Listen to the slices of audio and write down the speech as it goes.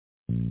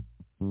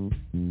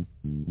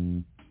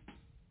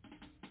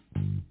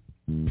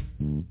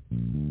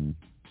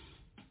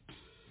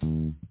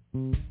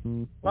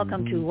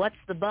Welcome to What's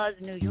the Buzz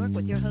New York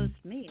with your host,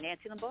 me,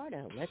 Nancy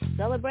Lombardo. Let's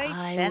celebrate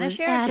Spanish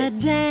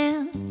heritage. heritage. I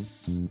was at a dance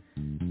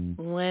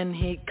when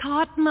he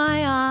caught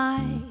my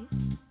eye,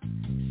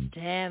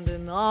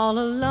 standing all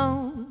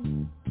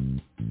alone,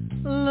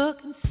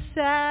 looking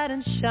sad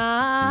and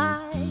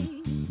shy.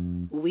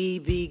 We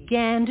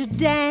began to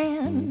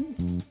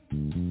dance,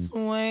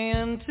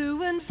 swaying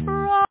to and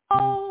fro,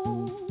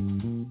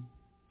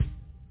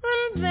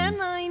 and then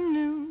I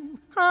knew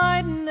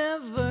I'd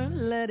never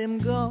let him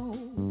go.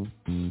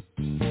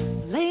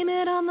 Blame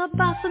it on the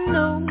bossa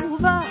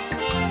nova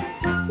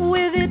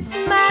with its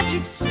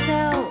magic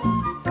spell.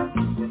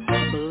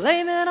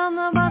 Blame it on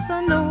the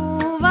bossa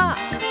nova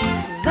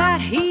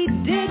that he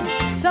did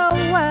so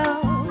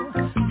well.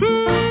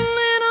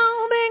 It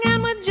all began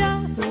with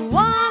just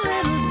one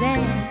little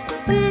dance,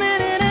 and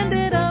then it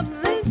ended up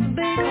this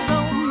big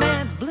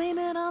romance. Blame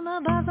it on the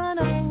bossa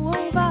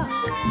nova,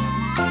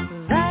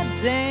 that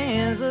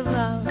dance of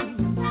love.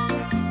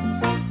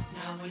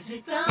 Now is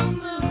it down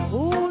the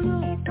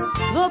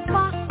the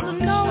bossa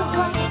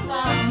nova,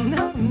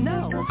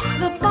 no,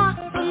 the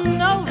bossa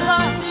nova,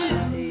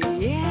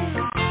 yeah,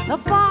 the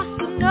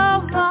bossa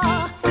nova,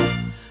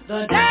 the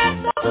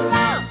dance of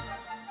love.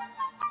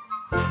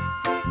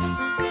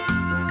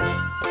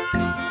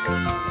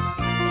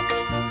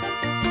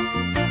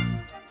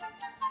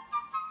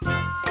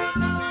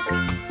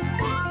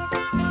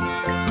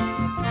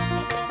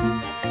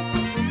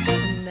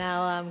 Now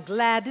I'm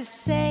glad to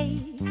say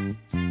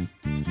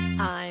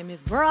I'm his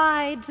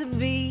bride to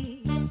be.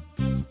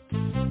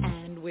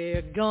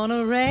 We're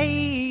gonna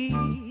raise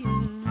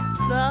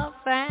the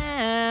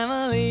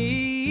family.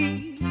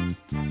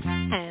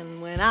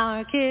 And when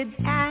our kids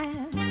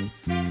ask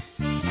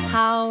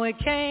how it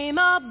came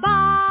about,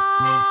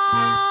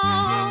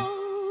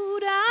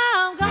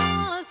 I'm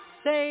gonna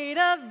say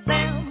to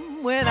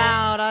them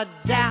without a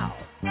doubt,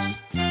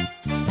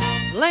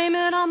 blame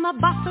it on the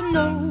bossa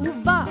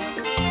nova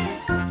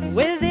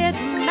with its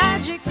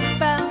magic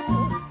spell.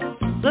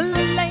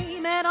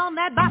 Blame it on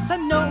that bossa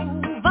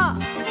nova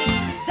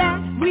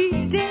we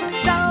did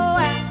so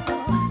well.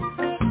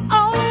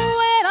 Oh,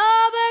 it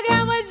all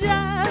began with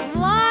just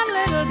one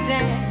little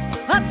dance,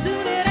 but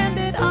soon it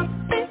ended up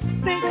this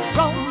big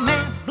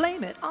romance.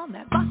 Blame it on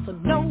that bossa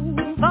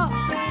nova,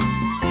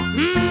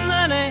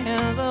 the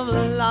dance of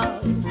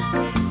love.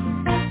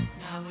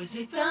 Now is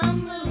it the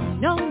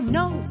moon? No,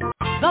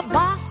 the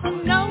bossa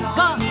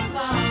nova.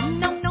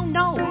 No,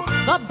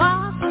 the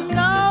bossa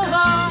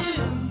nova.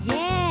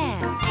 Yeah,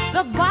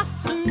 the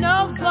bossa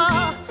nova,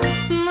 the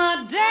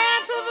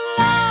dance of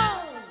love.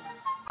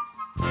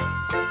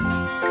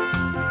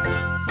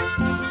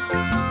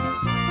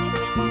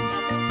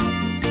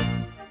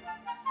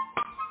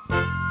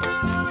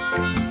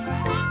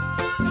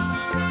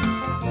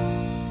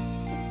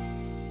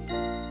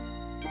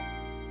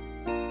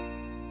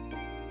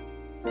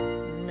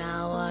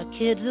 Now our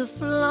kids are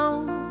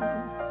flown,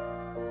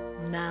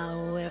 now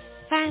we're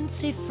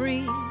fancy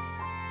free,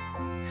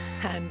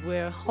 and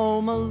we're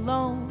home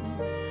alone,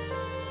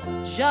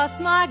 just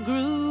my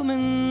groom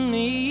and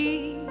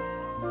me.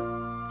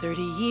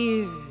 30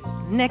 years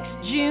next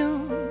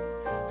June,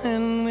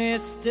 and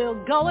we're still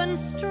going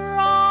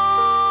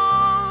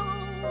strong.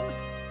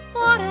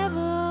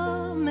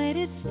 Whatever made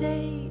it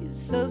stay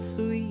so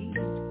sweet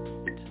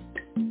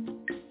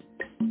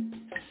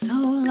so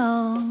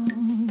long?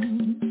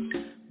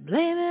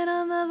 Blame it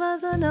on the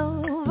bossa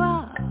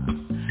nova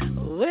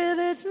with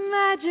its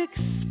magic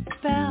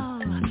spell.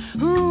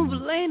 Ooh,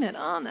 blame it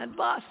on that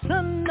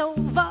bossa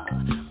nova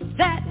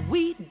that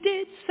we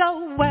did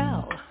so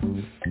well.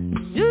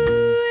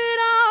 It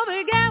all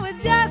began with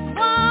just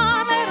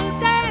one little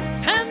dance,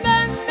 and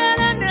then it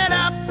ended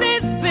up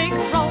this big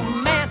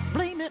romance.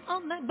 Blame it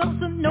on that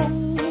bossa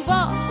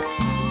nova,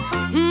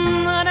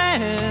 the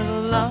dance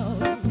of love.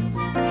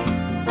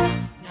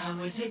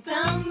 Now is it the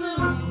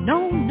moon? No,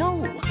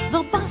 the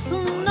bossa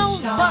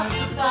nova.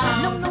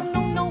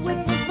 No, it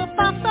was the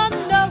bossa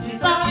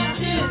nova.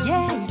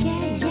 Yeah,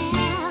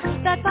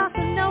 that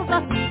bossa nova,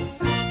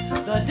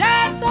 the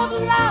dance of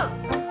love.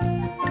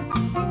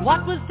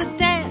 What was the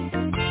dance? The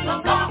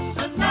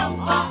bossa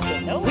nova.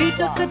 We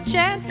took a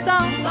chance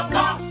on the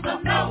bossa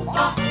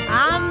nova. I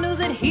knew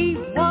that he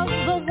was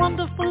a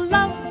wonderful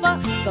lover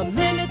the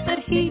minute that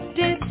he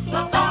did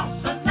the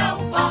bossa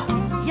nova.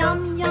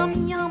 Yum,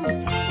 yum, yum,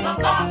 the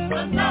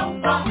bossa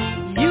nova.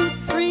 You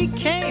three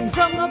came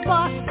from the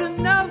bossa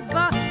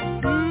nova.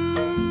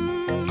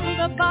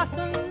 The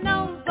bossa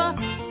nova.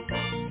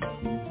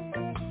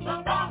 The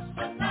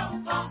bossa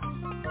nova.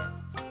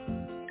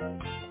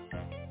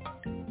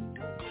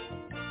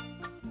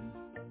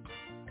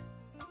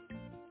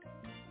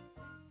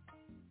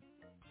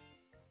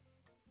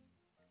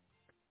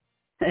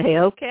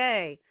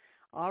 Okay.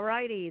 All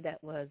righty.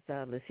 That was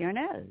Lucy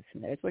Arnaz.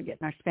 And there's, we're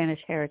getting our Spanish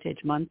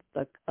Heritage Month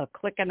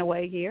clicking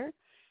away here.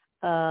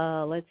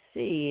 Let's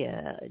see.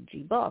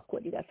 G-Buck,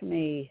 what do you got for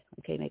me?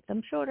 Okay, make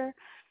them shorter.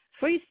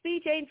 Free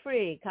Speech Ain't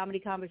Free, comedy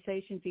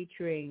conversation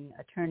featuring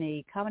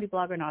attorney, comedy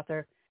blogger, and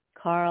author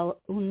Carl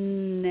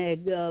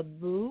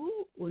Unegbu.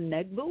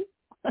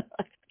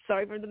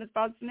 Sorry for the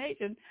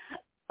mispronunciation.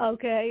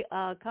 Okay,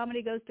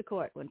 comedy goes to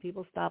court when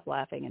people stop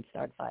laughing and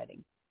start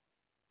fighting.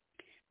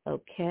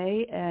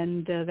 Okay,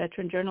 and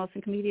veteran journalist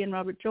and comedian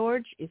Robert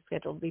George is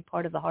scheduled to be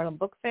part of the Harlem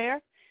Book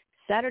Fair.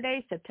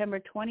 Saturday, September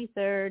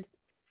 23rd,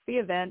 free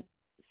event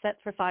set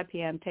for 5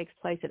 p.m. takes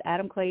place at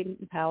Adam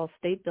Clayton Powell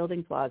State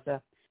Building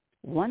Plaza,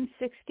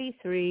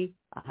 163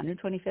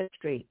 125th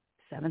Street,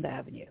 7th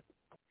Avenue.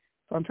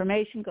 For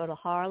information, go to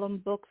Harlem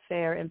Book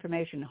Fair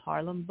information,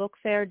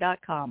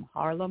 harlembookfair.com,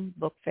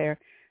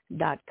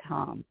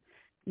 harlembookfair.com.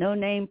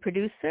 No-name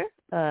producer,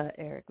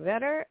 Eric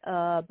Vetter,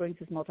 brings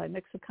his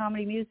multi-mix of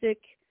comedy, music,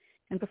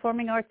 and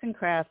performing arts and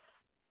crafts,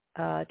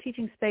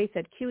 teaching space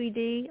at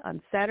QED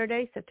on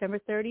Saturday, September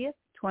 30th,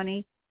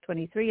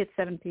 2023 at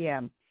 7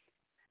 p.m.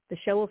 The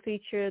show will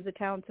feature the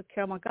talents of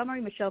Carol Montgomery,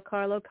 Michelle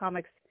Carlo,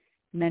 comics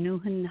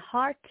Menuhin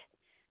Hart,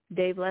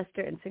 Dave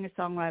Lester, and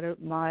singer-songwriter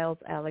Miles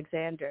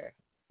Alexander.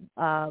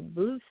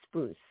 Blue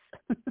Spruce.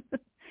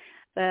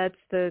 That's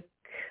the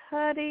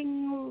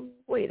cutting.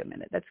 Wait a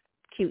minute. That's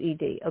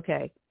QED.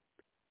 Okay.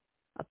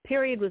 A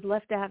period was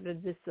left out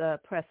of this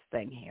press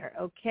thing here.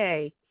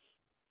 Okay.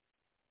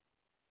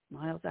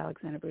 Miles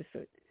Alexander, Bruce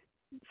Spruce.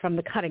 From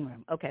the cutting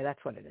room. Okay,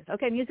 that's what it is.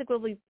 Okay, music will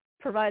be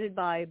provided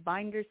by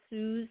Binder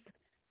Suze,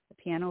 a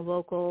piano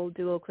vocal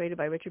duo created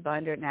by Richard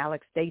Binder and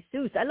Alex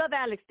DeSuze. I love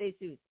Alex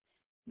DeSuze.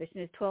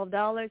 Admission is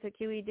 $12 at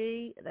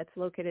QED. That's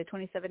located at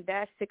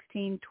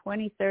 27-16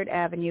 23rd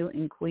Avenue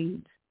in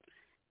Queens.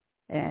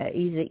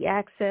 Easy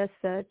access.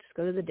 Just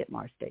go to the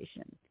Ditmar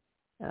station.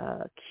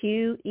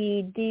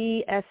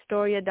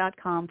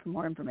 QEDAstoria.com for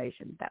more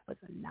information. That was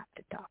a not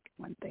to talk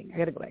one thing. I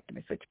got to go back to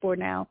my switchboard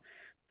now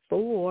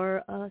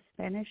for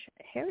Spanish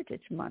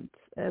Heritage Month.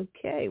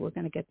 Okay, we're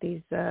going to get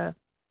these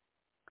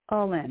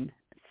all in.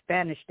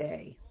 Spanish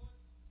Day.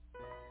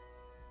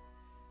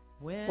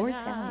 When or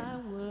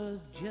I was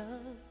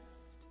just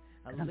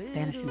a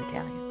Spanish and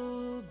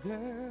Italian. little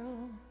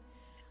girl,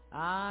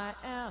 I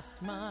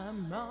asked my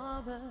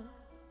mother,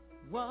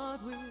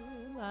 what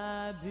will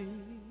I be?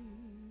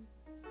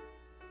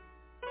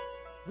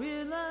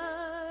 Will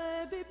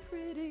I be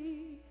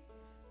pretty?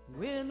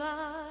 Will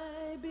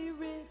I be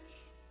rich?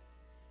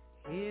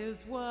 Here's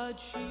what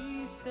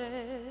she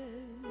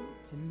said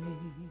to me.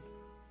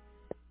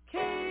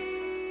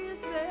 Que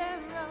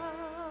sera,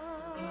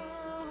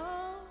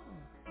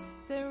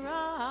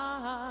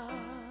 sera.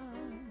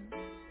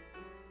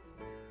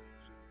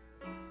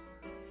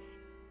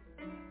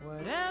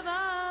 Whatever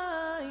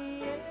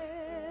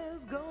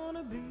is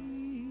gonna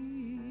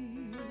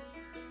be,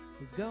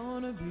 is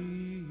gonna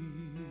be.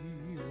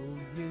 Oh,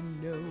 you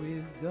know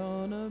it's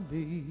gonna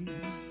be.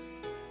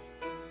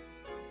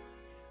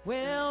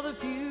 Well, the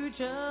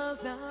future's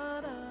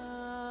not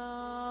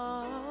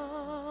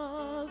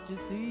ours to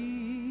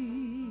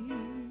see.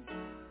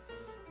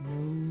 No,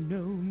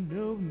 no,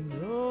 no,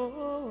 no.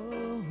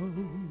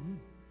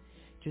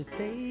 Just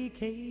say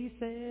que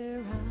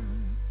sera,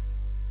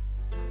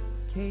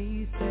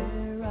 que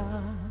sera.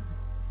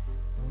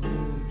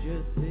 Oh,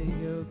 just say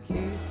oh,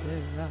 que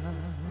sera.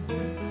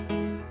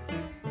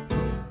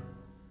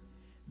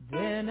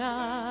 Then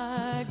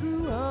I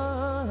grew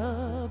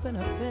up and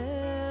I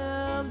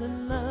fell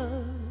in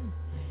love,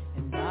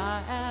 and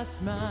I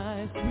asked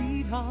my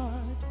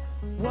sweetheart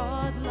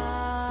what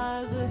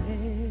lies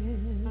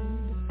ahead.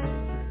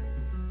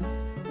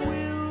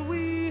 Will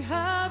we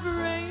have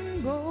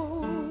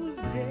rainbows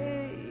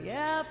day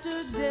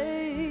after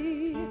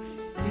day?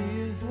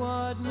 Is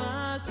what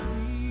my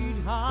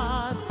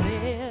sweetheart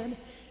said.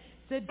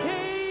 Said,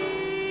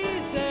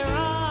 hey,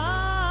 Sarah.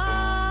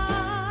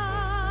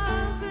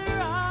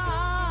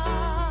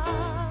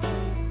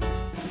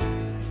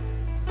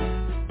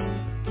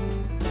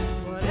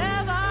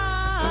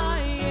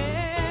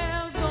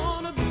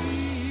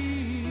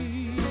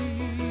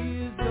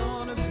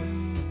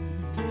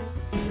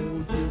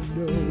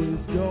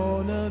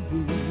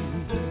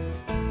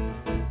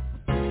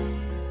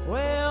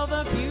 Well,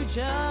 the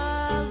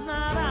future's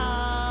not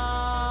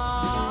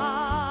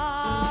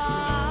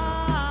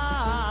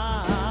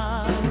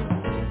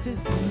ours to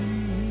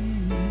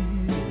see.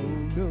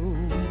 No, no,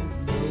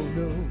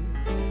 no.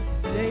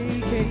 Say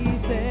que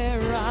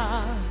sera,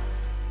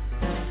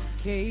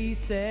 que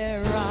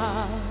sera.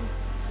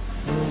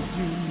 Don't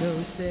you know,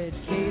 said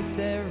que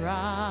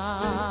sera.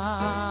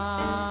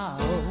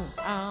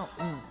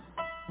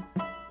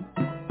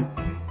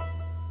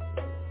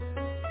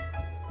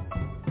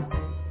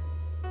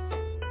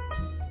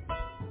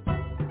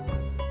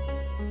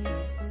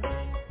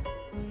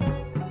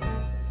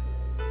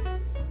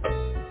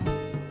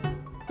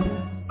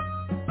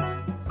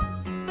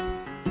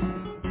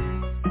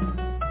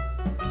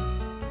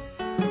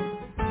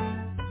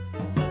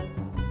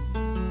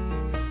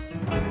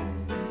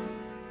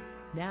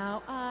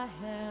 Now I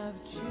have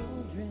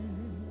children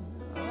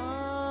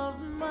of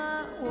my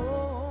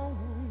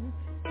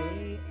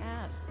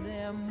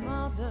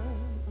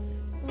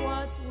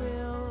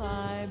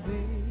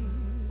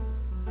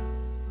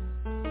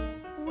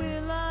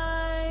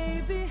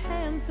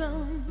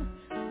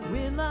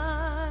will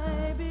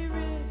I be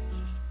rich?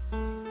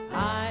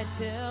 I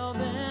tell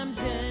them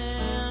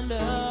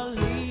tenderly,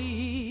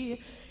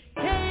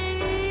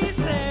 que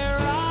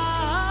sera,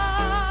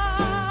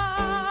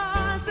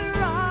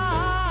 sera.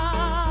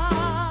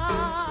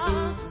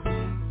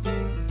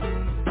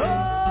 Oh,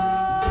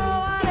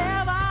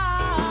 whatever I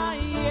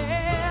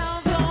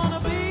am gonna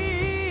be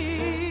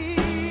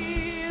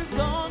is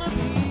gonna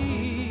be.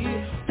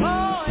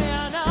 Oh,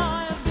 you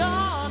know it's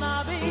gonna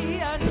be.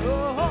 I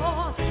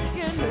know,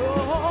 you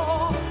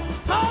know.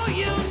 Oh,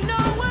 you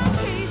know what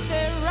we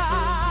say, right?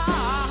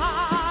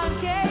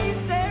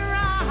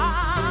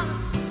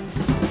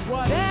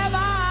 Whatever I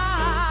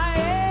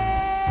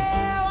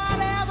am,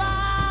 whatever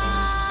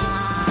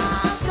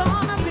it's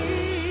gonna be,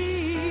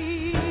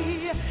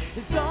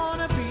 it's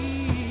gonna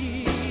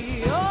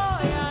be. Oh,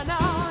 you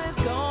know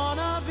it's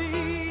gonna be.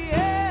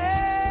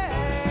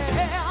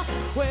 Yeah.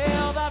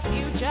 Well, the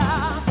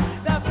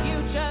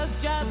future's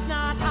just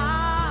not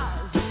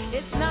ours.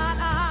 It's not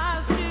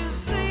ours to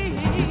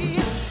see.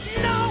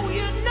 No,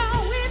 you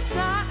know it's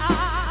not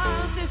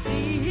ours to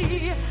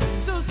see.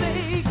 So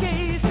say,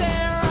 que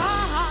sera,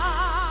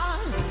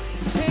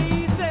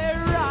 que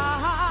sera.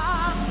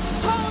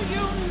 Oh,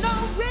 you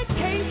know it,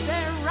 que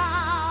sera.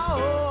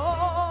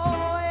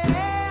 Oh,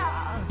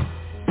 yeah.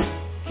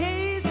 Que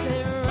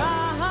sera,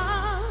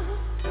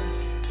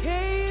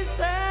 que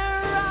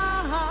sera.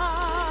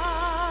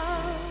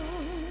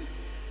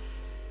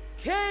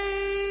 Que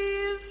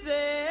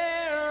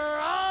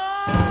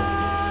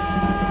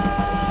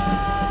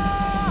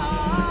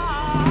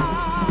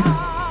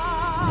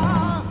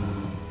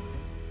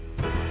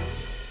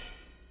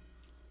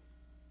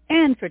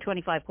And for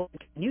 25 points,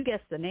 can you guess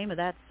the name of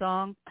that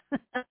song?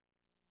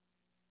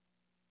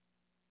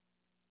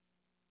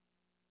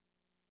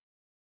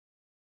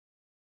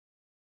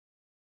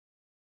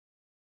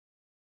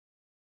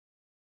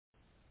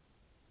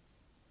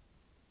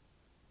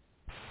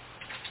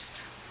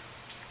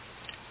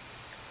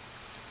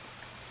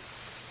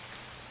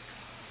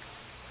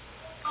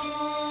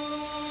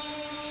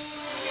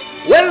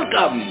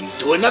 Welcome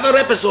to another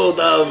episode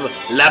of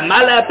La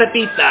Mala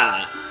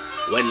Pepita.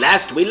 When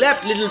last we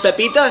left little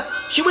Pepita,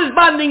 she was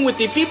bonding with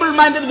the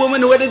feeble-minded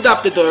woman who had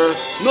adopted her,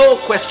 no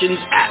questions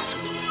asked.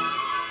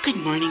 Good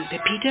morning,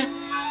 Pepita.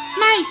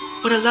 My,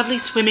 what a lovely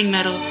swimming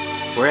medal.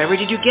 Wherever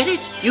did you get it?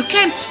 You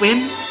can't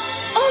swim.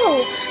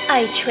 Oh,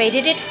 I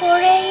traded it for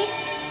a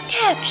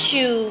tap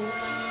shoe.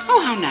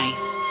 Oh, how nice.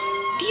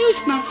 Do you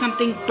smell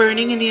something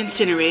burning in the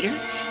incinerator?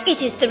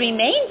 It is the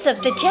remains of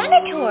the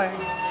janitor.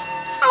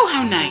 Oh,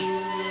 how nice.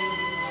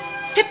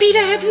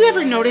 Pepita, have you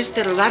ever noticed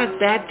that a lot of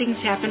bad things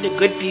happen to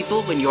good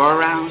people when you're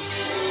around?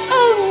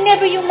 Oh,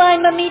 never you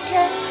mind,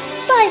 Mamita.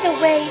 By the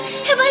way,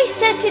 have I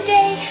said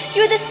today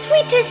you're the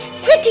sweetest,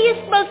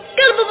 prettiest, most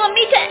gullible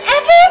Mamita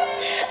ever?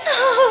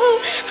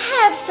 Oh,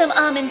 have some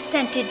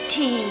almond-scented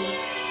tea.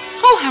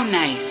 Oh, how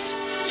nice.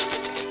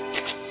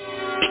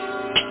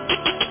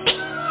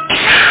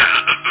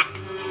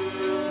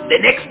 The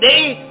next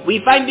day,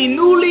 we find the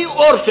newly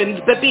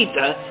orphaned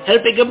Pepita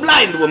helping a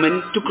blind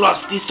woman to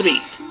cross the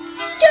street.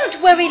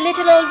 Don't worry,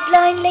 little old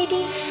blind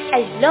lady.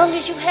 As long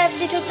as you have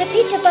little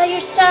Pepita by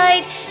your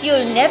side,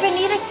 you'll never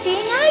need a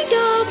seeing eye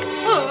dog.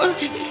 Oh,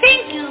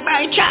 thank you,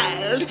 my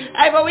child.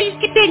 I've always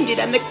depended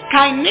on the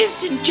kindness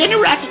and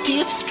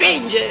generosity of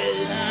strangers.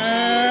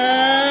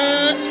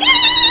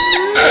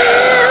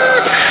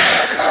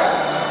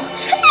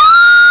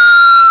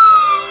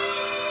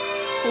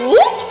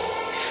 Whoops!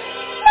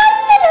 La,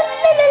 la, la,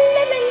 la,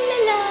 la, la, la,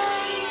 la.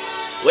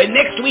 When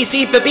next we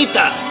see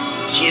Pepita,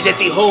 she is at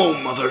the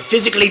home of her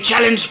physically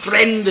challenged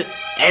friend,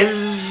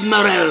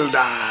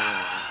 Esmeralda.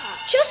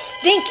 Just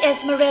think,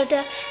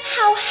 Esmeralda,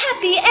 how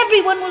happy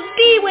everyone will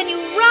be when you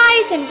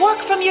rise and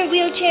walk from your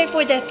wheelchair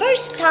for the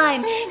first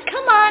time.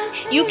 Come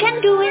on, you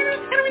can do it.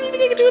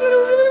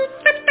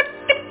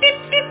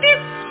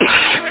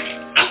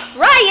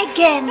 Try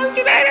again. You know,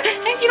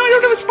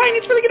 it's fine.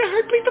 It's really going to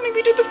hurt. Please don't make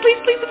me do this. Please.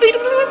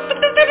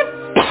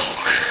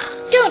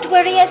 Don't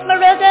worry,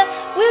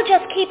 Esmeralda. We'll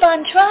just keep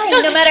on trying,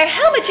 no matter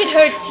how much it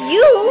hurts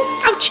you.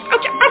 Ouch.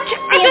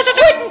 The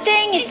important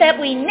thing is that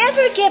we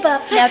never give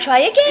up. Now try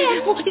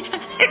again. Close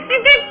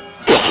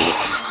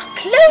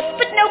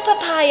but no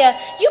papaya.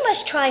 You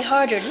must try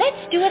harder. Let's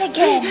do it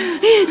again.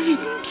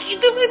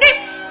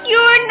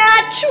 You're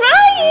not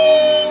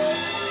trying.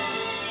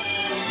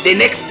 The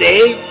next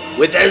day,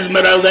 with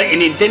Esmeralda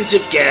in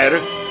intensive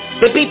care,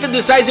 Pepita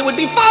decides it would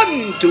be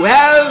fun to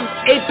have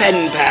a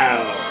pen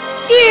pal.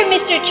 Dear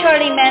Mr.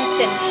 Charlie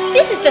Manson,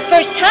 this is the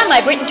first time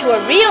I've written to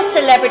a real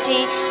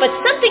celebrity, but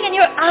something in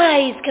your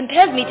eyes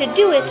compels me to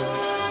do it.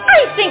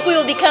 I think we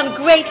will become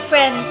great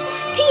friends.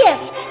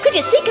 P.S. Could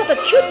you think of a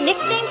cute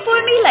nickname for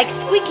me, like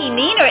Squeaky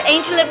Mean or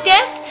Angel of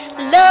Death?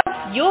 Love,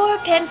 your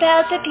pen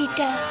pal,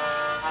 Pepita.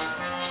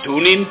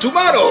 Tune in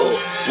tomorrow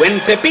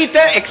when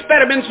Pepita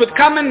experiments with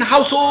common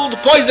household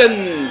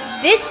poisons.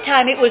 This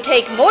time it will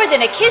take more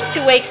than a kiss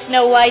to wake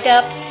Snow White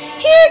up.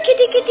 Here,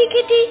 kitty, kitty,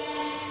 kitty.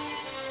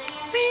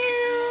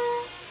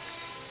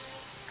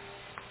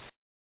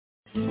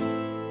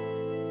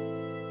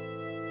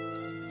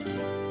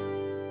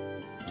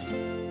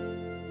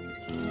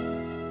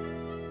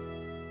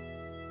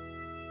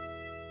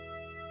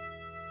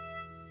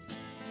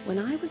 When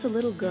I was a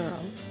little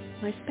girl,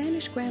 my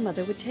Spanish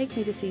grandmother would take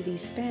me to see these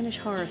Spanish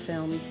horror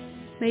films,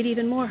 made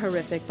even more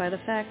horrific by the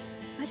fact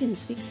I didn't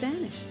speak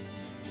Spanish.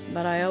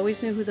 But I always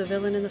knew who the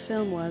villain in the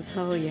film was.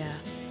 Oh, yeah.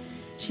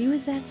 She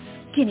was that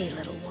skinny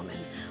little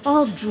woman,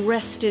 all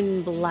dressed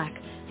in black.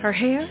 Her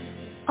hair,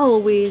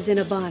 always in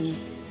a bun.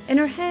 In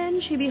her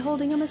hand, she'd be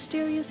holding a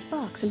mysterious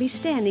box and be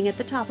standing at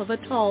the top of a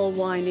tall,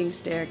 winding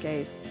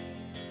staircase.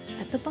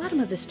 At the bottom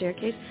of the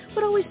staircase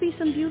would always be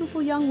some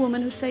beautiful young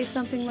woman who'd say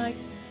something like,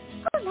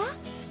 "Hola,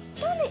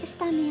 ¿dónde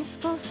está mi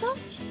esposo?"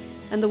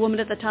 And the woman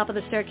at the top of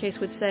the staircase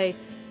would say,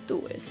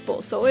 "Tu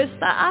esposo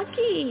está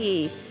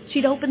aquí."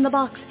 She'd open the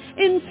box.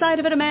 Inside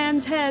of it, a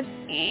man's head.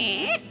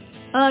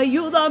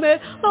 "Ayúdame,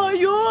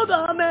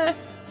 ayúdame."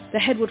 The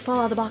head would fall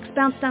out of the box,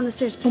 bounce down the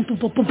stairs, boom, boom,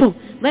 boom, boom, boom,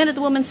 land at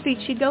the woman's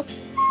feet. She'd go,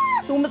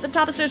 "Ah!" The woman at the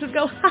top of the stairs would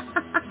go, "Ha,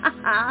 ha, ha, ha,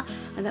 ha."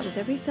 And that was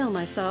every film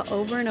I saw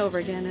over and over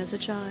again as a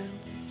child.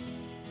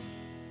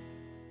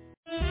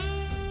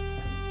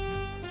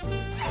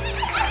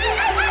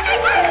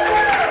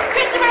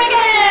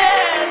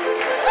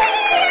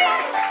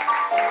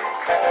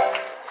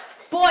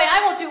 Boy,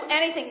 I will do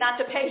anything not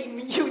to pay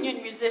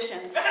union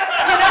musicians. You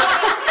know?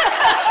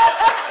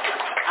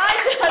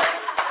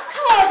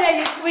 How old are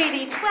you,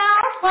 sweetie? 12?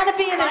 Want to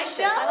be in a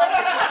show? I like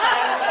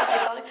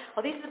this.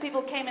 Oh, these are the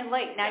people who came in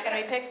late. Now you're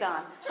going to be picked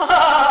on.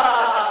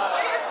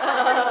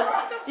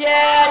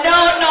 Yeah, no.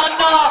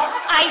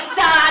 I'm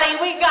sorry.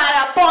 We got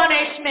a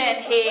punishment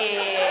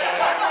here.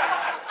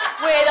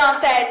 We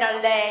don't pay no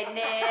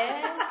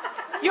lateness.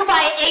 You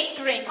buy 8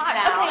 drinks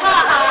now.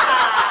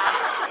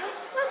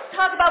 Let's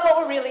talk about what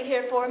we're really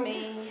here for.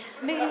 Me.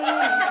 Yes,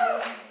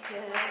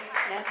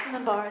 Nancy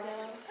Lombardo.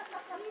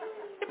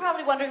 You're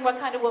probably wondering what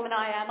kind of woman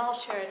I am. I'll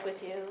share it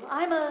with you.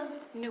 I'm a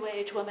new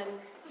age woman.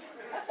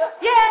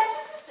 Yes,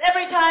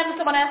 every time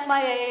someone asks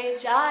my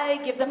age, I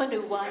give them a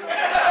new one.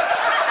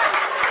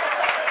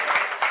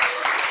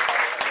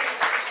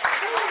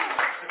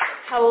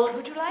 How old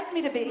would you like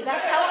me to be?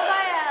 That's how old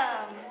I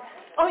am.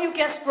 Oh, you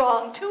guessed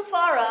wrong. Too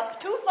far up.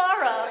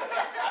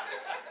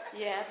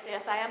 Yes,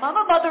 I am. I'm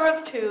a mother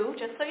of 2,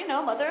 just so you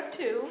know, mother of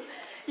 2.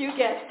 You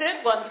guessed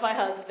it. One's my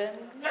husband.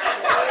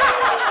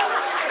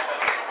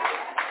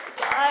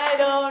 I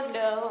don't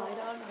know.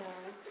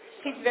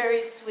 He's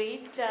very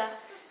sweet.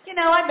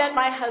 I met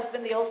my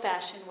husband the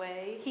old-fashioned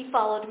way. He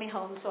followed me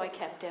home, so I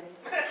kept him.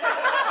 He's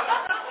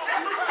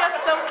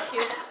just so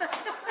cute.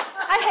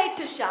 I hate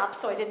to shop,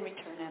 so I didn't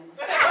return him.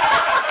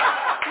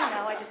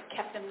 I just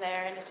kept him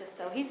there, and it's just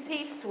so, he's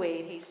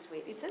sweet. He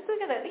says,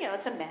 look at it,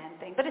 it's a man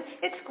thing. But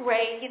it's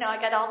great. I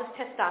got all this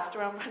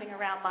testosterone running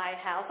around my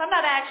house. I'm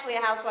not actually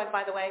a housewife,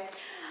 by the way.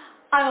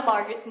 I'm a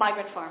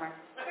migrant farmer.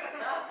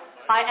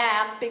 I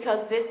am,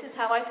 because this is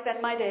how I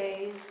spend my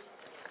days.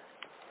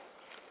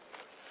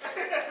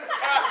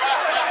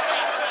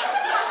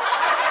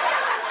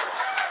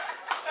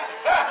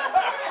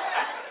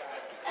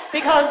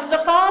 Because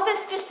the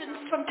farthest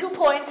distance from 2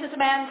 points is a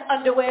man's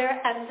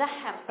underwear and the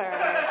hamper.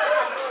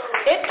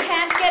 It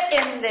can't get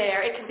in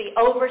there. It can be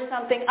over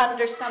something,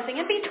 under something,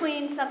 in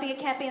between something. It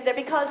can't be in there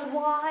because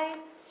why?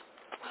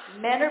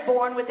 Men are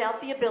born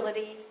without the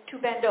ability to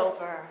bend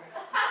over.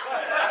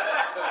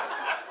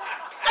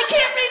 I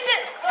can't reach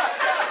it.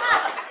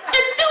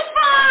 It's too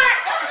far.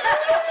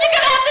 You're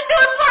going to have to do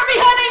it for me,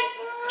 honey.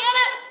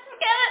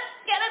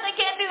 Get it. I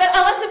can't do that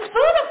unless it's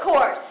food, of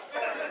course.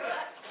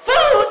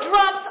 Food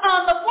drops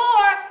on the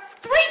floor.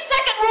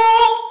 3-second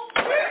rule.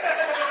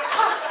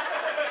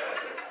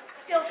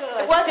 Still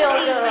good. It wasn't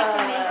easy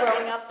for me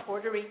growing up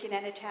Puerto Rican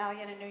and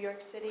Italian in New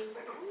York City.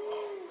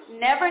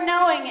 Never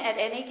knowing at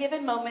any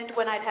given moment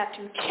when I'd have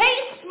to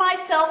chase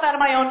myself out of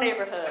my own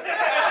neighborhood.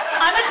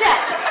 I'm a jet.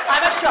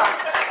 I'm a shark.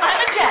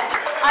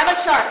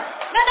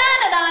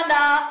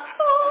 Na-na-na-na-na.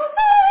 Oh,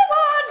 no,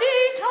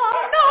 Juanita,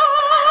 no.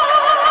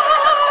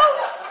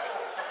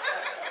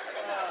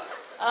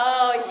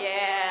 Oh,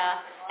 yeah.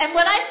 And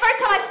when first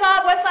time I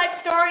saw West Side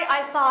Story,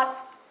 I thought,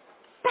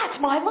 that's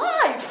my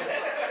life.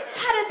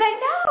 How did they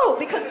know?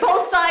 Because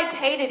both sides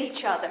hated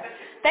each other.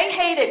 They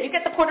hated. You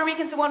get the Puerto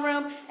Ricans in one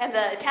room and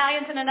the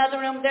Italians in another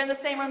room. They're in the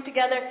same room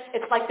together.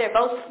 It's like they're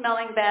both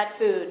smelling bad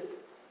food.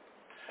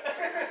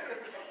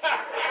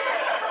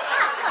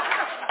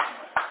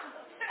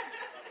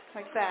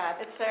 Like that.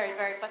 It's very,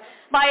 very fun.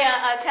 My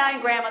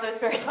Italian grandmother was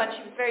very fun.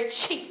 She was very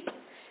cheap.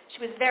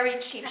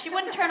 She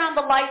wouldn't turn on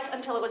the lights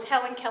until it was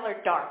Helen Keller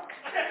dark.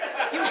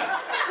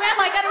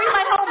 Grandma, I got to read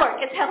my homework.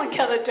 It's Helen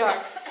Keller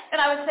dark.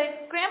 And I would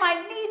say, Grandma, I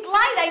need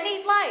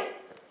light.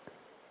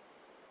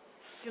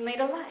 You need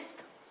a light.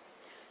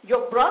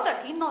 Your brother,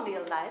 he no need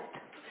a light.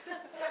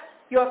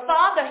 Your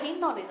father, he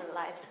no need a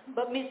light.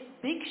 But Miss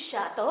Big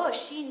Shot,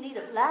 she need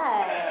a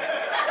light.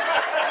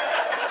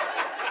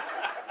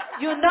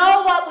 You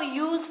know what we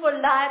used for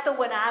light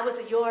when I was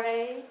your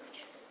age?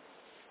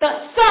 The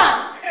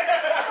sun.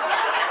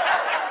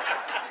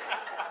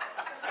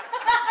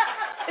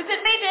 Is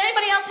it me? Did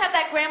anybody else have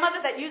that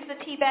grandmother that used the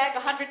tea bag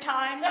 100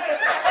 times?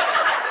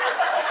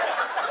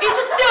 Is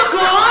it still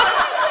good?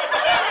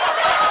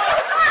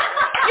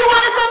 You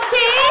wanted some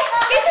tea?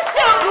 Is it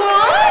still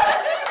good?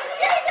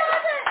 He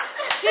does it.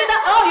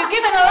 Oh, you're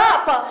giving her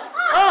up.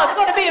 Oh, it's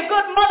going to be a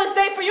good Mother's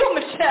Day for you,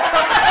 Michelle.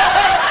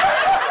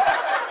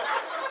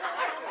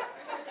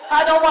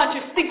 I don't want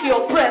your stinky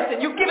old breath,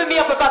 and you're giving me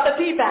up about the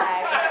tea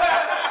bag.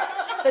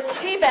 The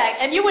tea bag.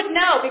 And you would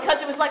know because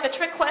it was like a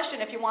trick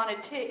question if you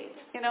wanted tea.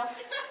 You know?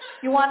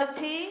 You wanted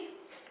tea?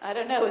 I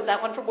don't know. Is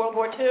that one from World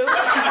War II?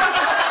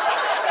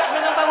 I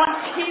don't know if I want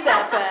tea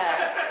that bad.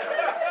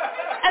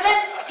 And then,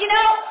 you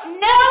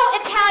know, no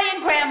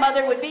Italian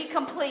grandmother would be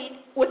complete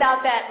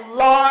without that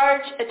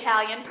large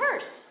Italian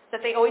purse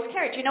that they always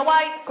carried. Do you know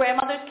why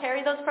grandmothers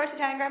carry those purses,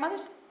 Italian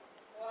grandmothers?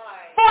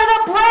 Why? For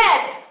the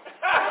bread!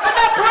 For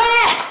the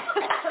bread!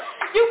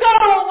 You go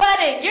to a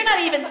wedding, you're not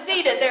even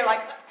seated. They're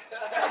like,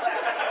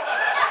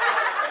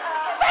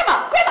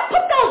 Grandma,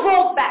 put those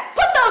rolls back.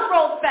 Put those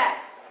rolls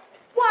back.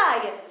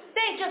 Why?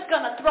 They're just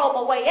going to throw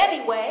them away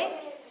anyway.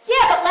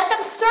 Yeah, but let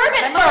them serve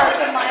it first.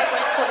 In my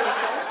Puerto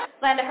Rico.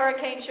 Land of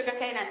hurricane, sugar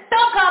cane, and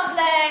don't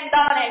complain,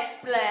 don't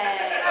explain.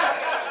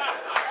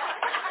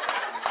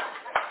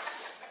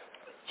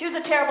 She was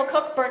a terrible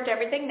cook, burnt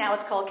everything. Now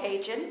it's called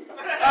Cajun.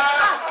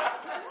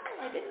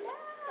 I didn't know.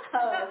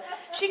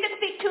 She could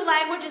speak 2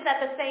 languages at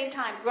the same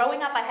time.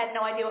 Growing up, I had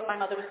no idea what my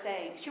mother was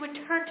saying. She would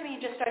turn to me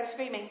and just start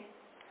screaming,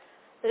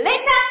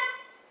 Linda!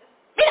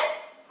 Mira!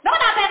 No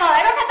me da pena, I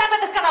don't have time for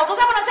this canal. Tú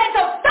sabes what I'm saying,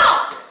 so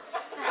stop!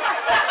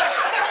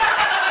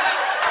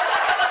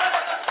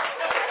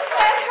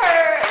 That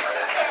hurt.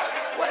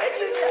 What did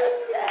you just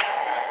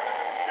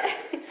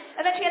say?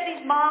 And then she had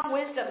these mom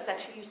wisdoms that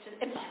she used to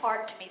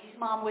impart to me, these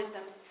mom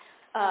wisdoms.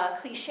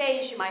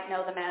 Cliches, you might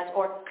know them as,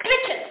 or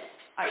glitches,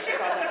 I should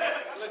call them.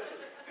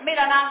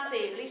 Mira,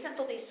 Nancy, listen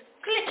to these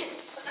glitches.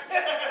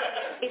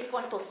 It's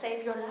going to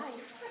save your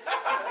life.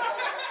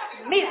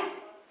 Mira,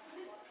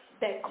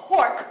 the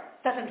cork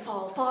doesn't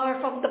fall far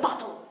from the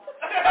bottle.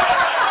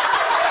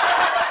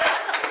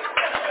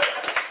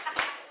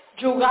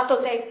 You got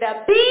to take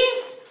the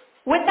bees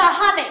with the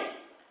honey.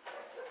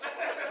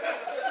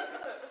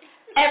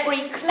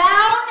 Every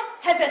clown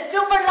has a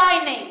silver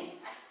lining.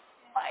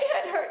 My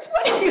head hurts.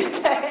 What did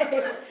you say?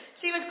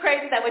 She was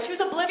crazy that way. She was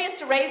oblivious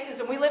to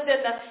racism. We lived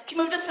she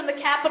moved us from the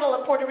capital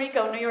of Puerto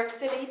Rico, New York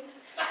City,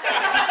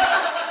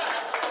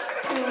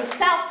 to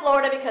South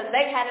Florida because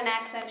they had an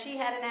accent.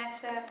 She had an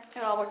accent.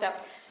 It all worked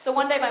out. So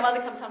one day my mother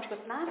comes home. She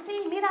goes,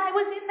 Nancy, mira, I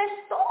was in the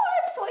store.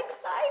 I'm so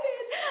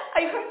excited.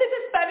 I heard there's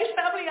a Spanish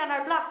family on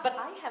our block, but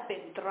I have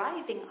been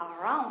driving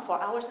around for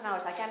hours and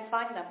hours. I can't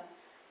find them.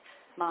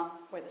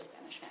 Mom, we're the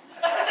Spanish family.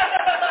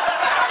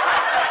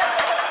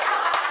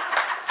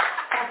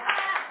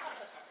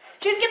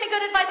 She was giving me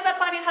good advice about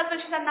finding a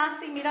husband. She said,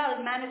 Nancy, mira,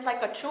 el man is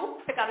like a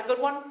shoe. Pick out a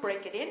good one,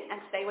 break it in, and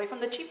stay away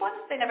from the cheap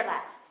ones. They never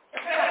last.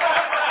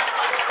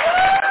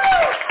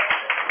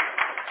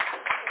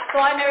 So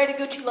I married a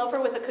Gucci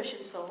loafer with a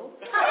cushioned sole.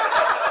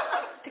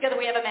 Together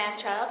we have a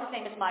man-child. His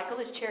name is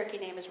Michael. His Cherokee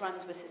name is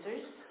Runs with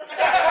Scissors.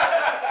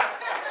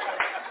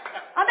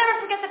 I'll never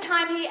forget the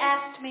time he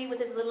asked me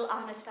with his little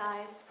honest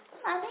eyes,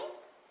 Mommy,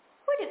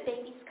 where did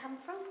babies come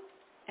from?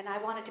 And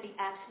I wanted to be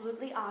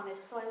absolutely honest,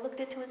 so I looked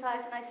into his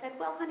eyes and I said,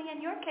 well, honey,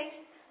 in your case,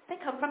 they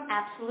come from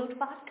Absolute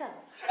vodka.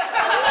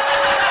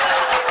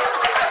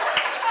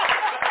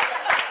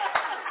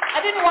 I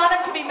didn't want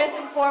him to be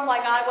misinformed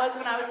like I was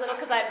when I was little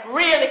because I had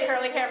really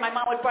curly hair and my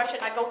mom would brush it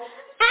and I'd go,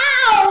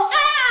 ow,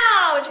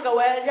 ow! And she'd go,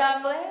 well,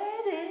 young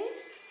lady,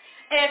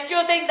 if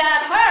you think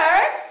that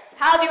hurts,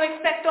 how do you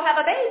expect to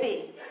have a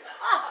baby?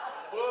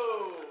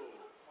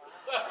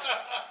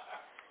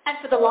 And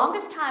for the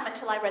longest time,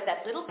 until I read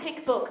that little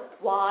pink book,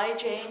 Why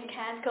Jane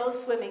Can't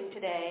Go Swimming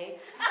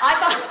Today, I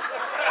thought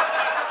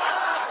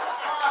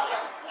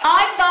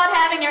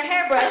having your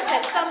hair brushed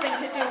had something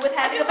to do with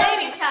having a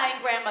baby. Italian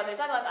grandmothers.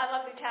 I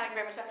love the Italian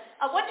grandmothers.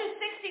 What do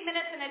 60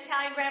 Minutes and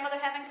Italian grandmother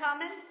have in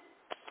common?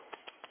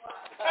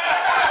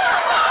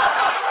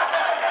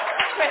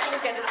 Chris,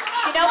 look at it.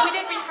 You know, we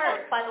didn't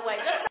rehearse, by the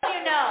way. Just so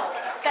you know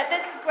that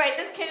this is great.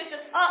 This kid is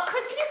just,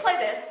 Chris, can you play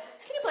this?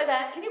 Can you play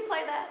that? Can you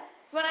play that?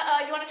 You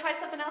want to try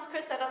something else,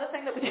 Chris? That other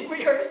thing that we didn't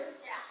rehearse?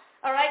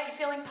 Yeah. All right. You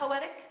feeling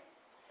poetic?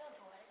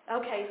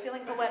 Okay,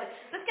 feeling poetic.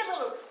 Let's get a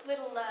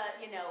little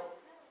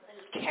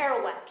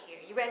Kerouac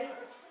here. You ready?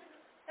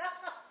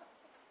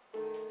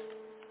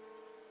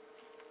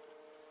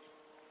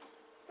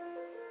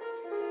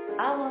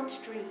 I once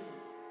dreamed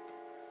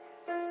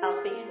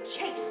of being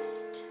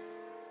chased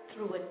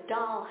through a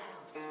dollhouse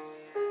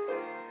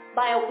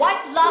by a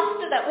white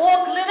lobster that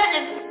wore glitter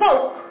and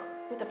spoke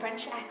with a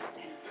French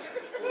accent.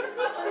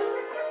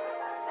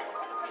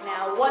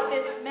 Now, what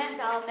this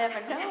meant, I'll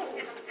never know.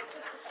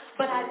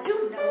 But I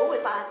do know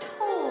if I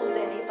told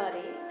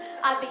anybody,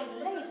 I'd be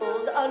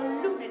labeled a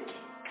lunatic.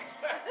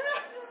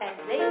 And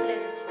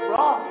labeling's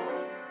wrong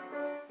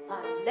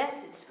unless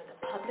it's for the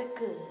public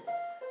good.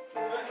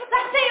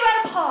 Let's say you're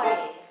at a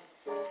party,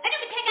 and you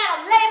can take out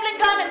a labeling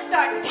gun and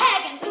start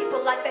tagging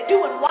people like they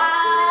do in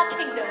Wild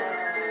Kingdom.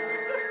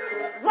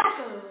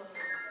 Wacko.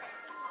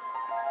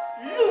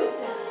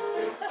 Loser.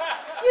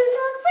 You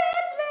look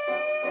friendly.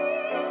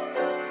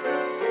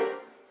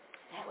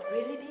 That would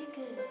really be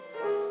good.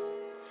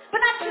 But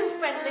not too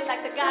friendly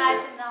like the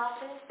guys in the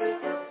office.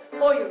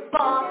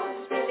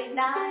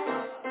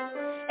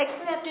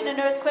 in an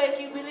earthquake,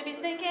 you'd really be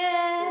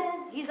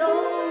thinking, he's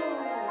old,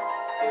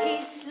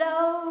 he's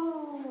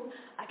slow,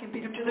 I can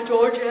beat him to the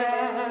Georgia.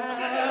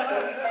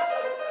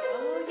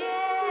 Oh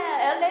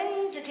yeah,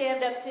 LA's a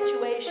jammed up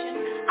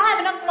situation. I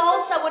have enough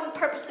faults I wouldn't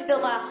purposely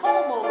build my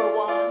home over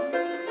one.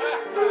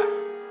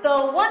 The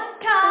one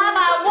time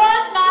I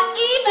was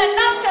naive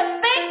enough to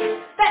think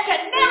that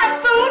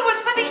generic food was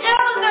for the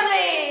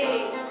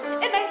elderly.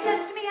 It made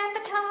sense to me at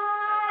the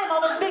time,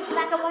 all those big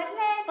black and white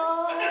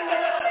labels.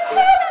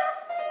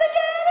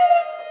 Spaghetti,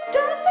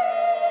 Duffy.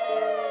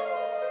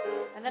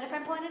 And then a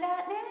friend pointed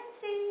out,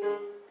 Nancy,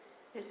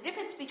 there's a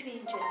difference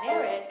between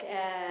generic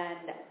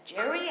and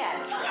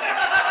geriatric.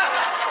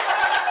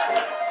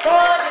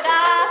 Boy, did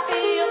I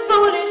feel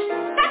foolish,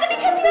 not to be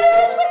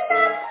confused with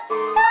that.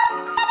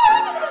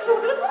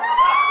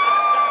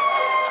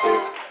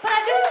 But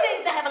I do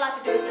think they have a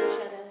lot to do with each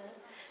other.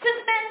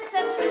 Since men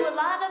tend to do a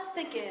lot of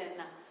thinking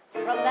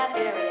from that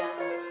area.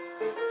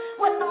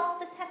 What all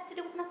this has to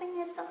do with nothing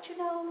is, don't you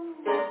know?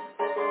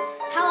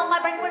 How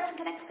my brain works and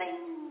connects things.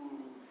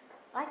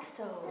 Like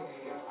so.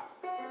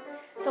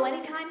 So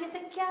anytime you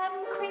think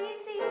I'm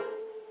crazy,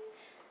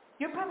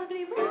 you're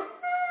probably right.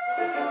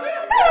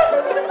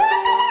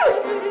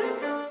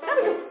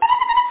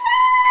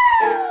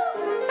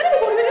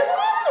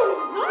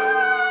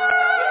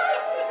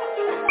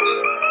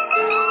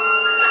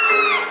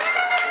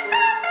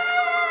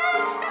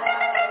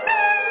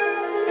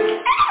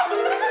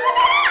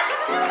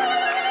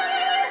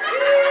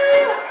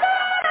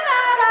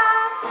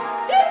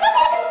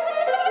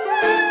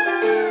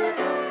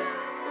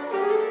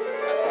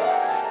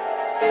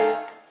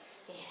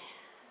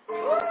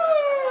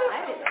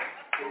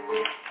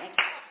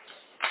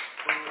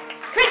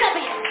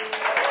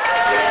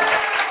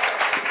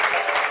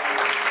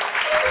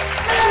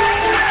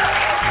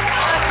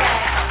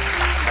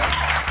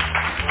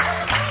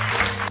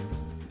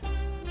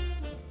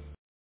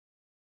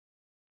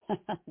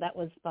 That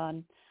was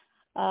fun.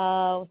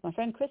 With my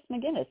friend Chris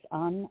McGinnis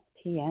on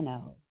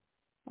piano.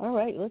 All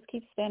right, let's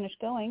keep Spanish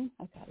going.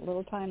 I've got a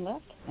little time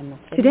left. And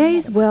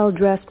Today's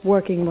well-dressed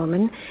working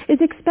woman is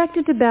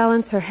expected to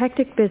balance her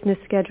hectic business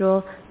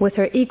schedule with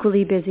her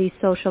equally busy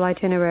social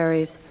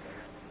itineraries.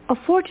 A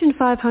Fortune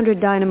 500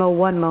 dynamo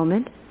one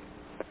moment,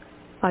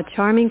 a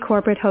charming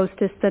corporate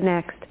hostess the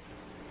next.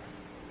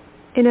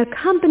 In a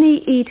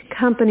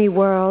company-eat-company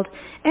world,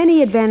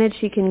 any advantage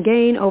she can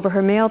gain over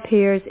her male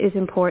peers is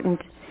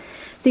important.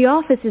 The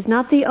office is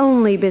not the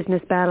only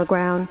business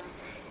battleground.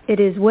 It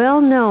is well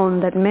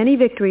known that many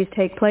victories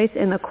take place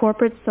in the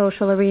corporate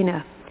social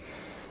arena.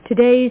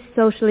 Today's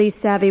socially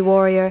savvy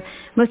warrior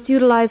must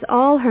utilize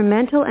all her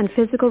mental and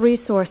physical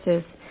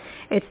resources.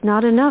 It's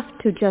not enough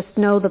to just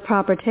know the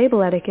proper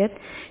table etiquette.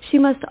 She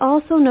must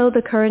also know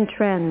the current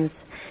trends,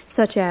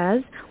 such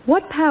as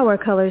what power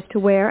colors to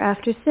wear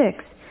after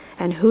 6,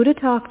 and who to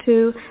talk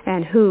to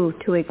and who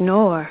to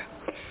ignore.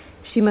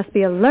 She must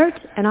be alert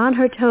and on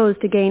her toes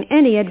to gain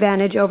any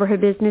advantage over her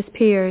business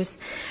peers,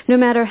 no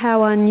matter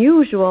how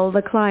unusual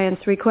the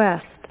client's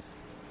request.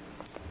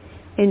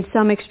 In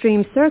some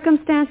extreme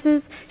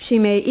circumstances, she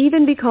may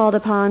even be called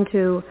upon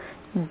to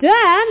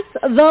dance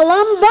the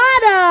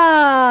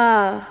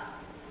lambada!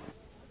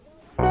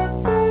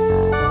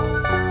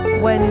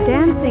 When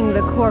dancing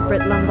the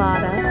corporate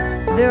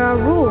lambada, there are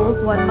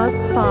rules one must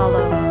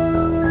follow.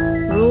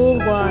 Rule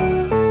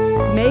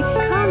 1. Make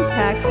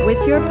contact with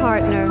your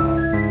partner.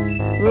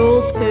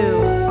 Rule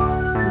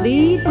 2.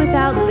 Lead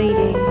without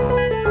leading.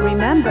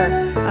 Remember,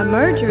 a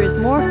merger is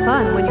more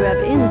fun when you have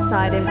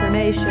inside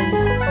information.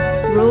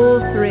 Rule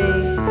 3.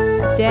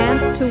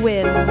 Dance to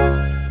win.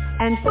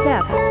 And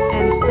step,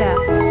 and step,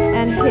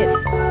 and hit,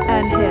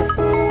 and hit,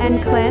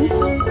 and clench,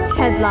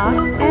 headlock,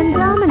 and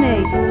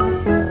dominate.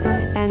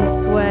 And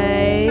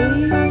sway,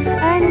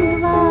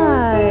 and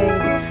glide,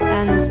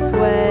 and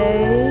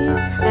sway,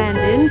 and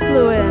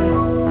influence.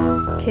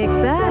 Kick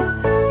back,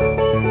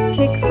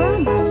 kick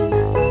front,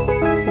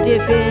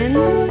 dip in,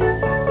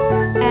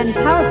 and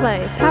power play,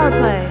 power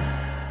play.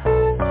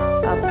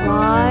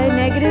 Apply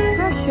negative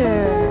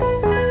pressure.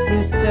 You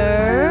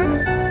serve,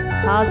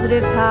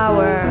 positive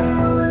power.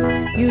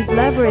 Use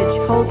leverage,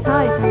 hold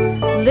tight,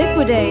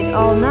 liquidate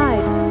all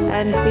night,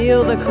 and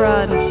feel the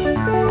crunch.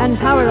 And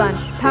power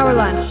lunch, power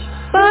lunch.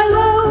 Buy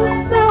low,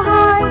 sell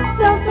high,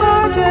 sell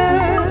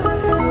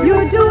smarter.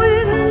 You're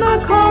doing the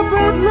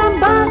corporate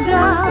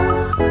lambada.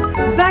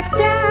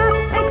 Backstab,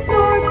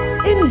 extort,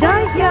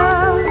 indict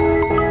ya.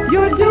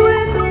 You're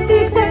doing the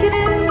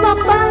executive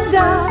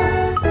lambada.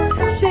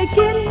 Shake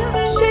in,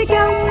 shake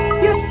out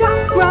your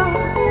chakra.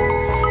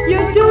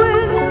 You're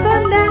doing the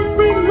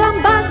Nancy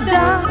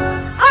lambada.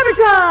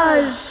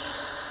 Arbitrage!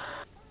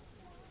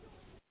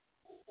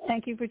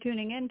 Thank you for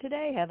tuning in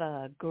today. Have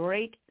a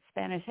great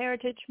Spanish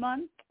Heritage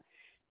Month.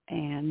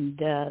 And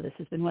this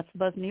has been What's the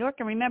Buzz in New York.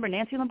 And remember,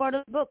 Nancy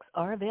Lombardo's books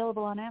are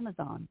available on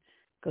Amazon.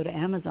 Go to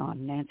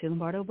Amazon, Nancy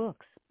Lombardo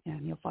Books,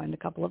 and you'll find a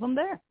couple of them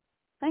there.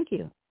 Thank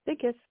you. Big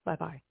kiss.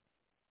 Bye-bye.